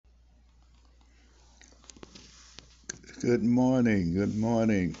Good morning. Good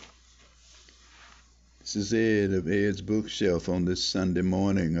morning. This is Ed of Ed's Bookshelf on this Sunday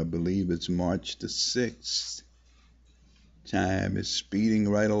morning. I believe it's March the 6th. Time is speeding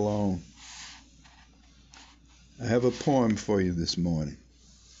right along. I have a poem for you this morning,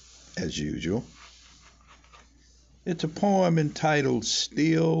 as usual. It's a poem entitled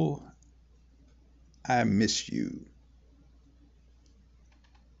Still I Miss You.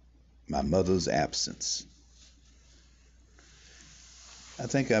 My Mother's Absence. I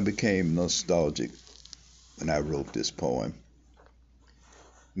think I became nostalgic when I wrote this poem,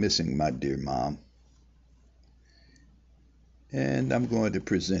 missing my dear mom. And I'm going to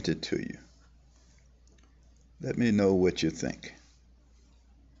present it to you. Let me know what you think.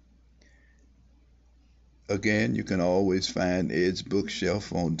 Again, you can always find Ed's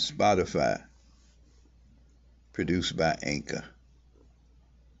Bookshelf on Spotify, produced by Anchor.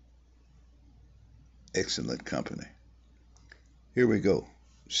 Excellent company. Here we go.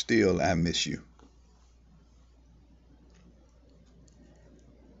 Still, I miss you.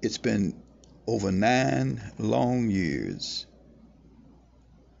 It's been over 9 long years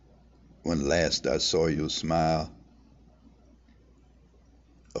when last I saw your smile,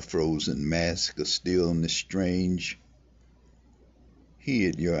 a frozen mask, a stillness strange,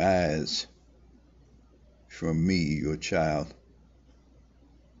 hid your eyes from me, your child.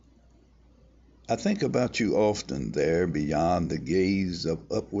 I think about you often there beyond the gaze of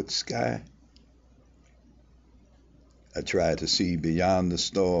upward sky. I try to see beyond the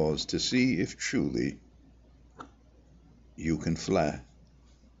stars to see if truly you can fly.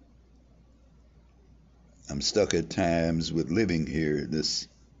 I'm stuck at times with living here, this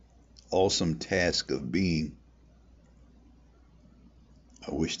awesome task of being.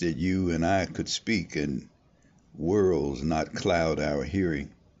 I wish that you and I could speak and worlds not cloud our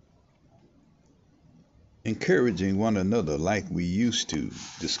hearing, encouraging one another like we used to,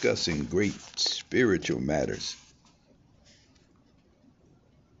 discussing great spiritual matters.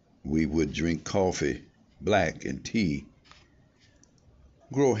 We would drink coffee, black, and tea,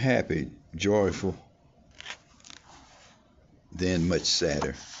 grow happy, joyful, then much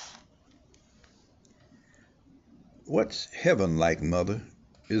sadder. What's heaven like, Mother?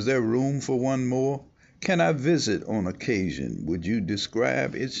 Is there room for one more? Can I visit on occasion? Would you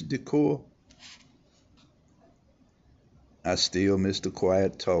describe its decor? I still miss the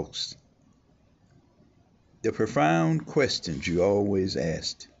quiet talks, the profound questions you always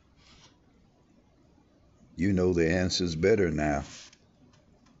asked. You know the answers better now,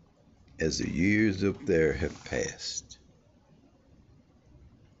 as the years up there have passed.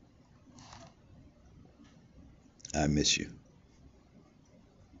 I miss you.